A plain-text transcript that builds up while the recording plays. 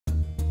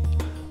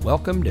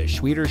Welcome to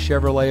Schwieters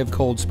Chevrolet of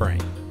Cold Spring.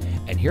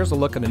 And here's a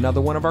look at another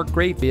one of our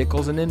great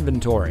vehicles in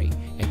inventory.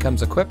 It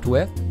comes equipped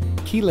with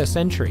keyless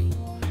entry,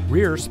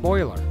 rear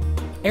spoiler,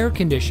 air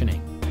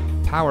conditioning,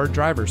 power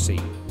driver's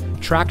seat,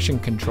 traction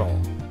control,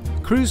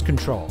 cruise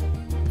control,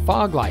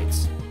 fog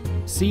lights,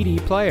 CD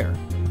player,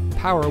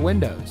 power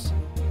windows,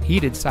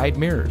 heated side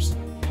mirrors,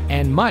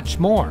 and much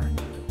more.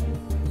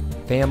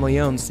 Family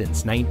owned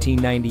since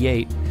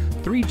 1998,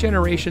 3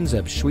 generations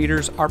of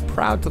Schwieters are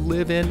proud to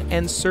live in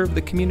and serve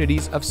the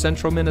communities of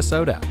central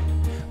Minnesota.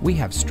 We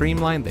have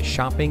streamlined the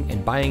shopping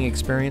and buying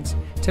experience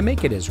to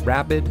make it as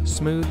rapid,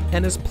 smooth,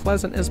 and as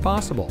pleasant as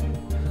possible.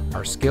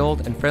 Our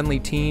skilled and friendly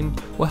team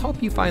will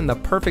help you find the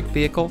perfect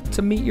vehicle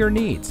to meet your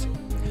needs.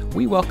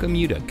 We welcome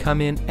you to come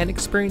in and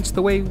experience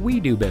the way we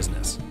do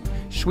business.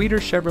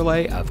 Schwieters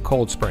Chevrolet of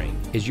Cold Spring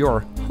is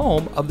your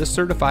home of the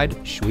certified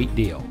Schwiet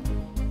deal.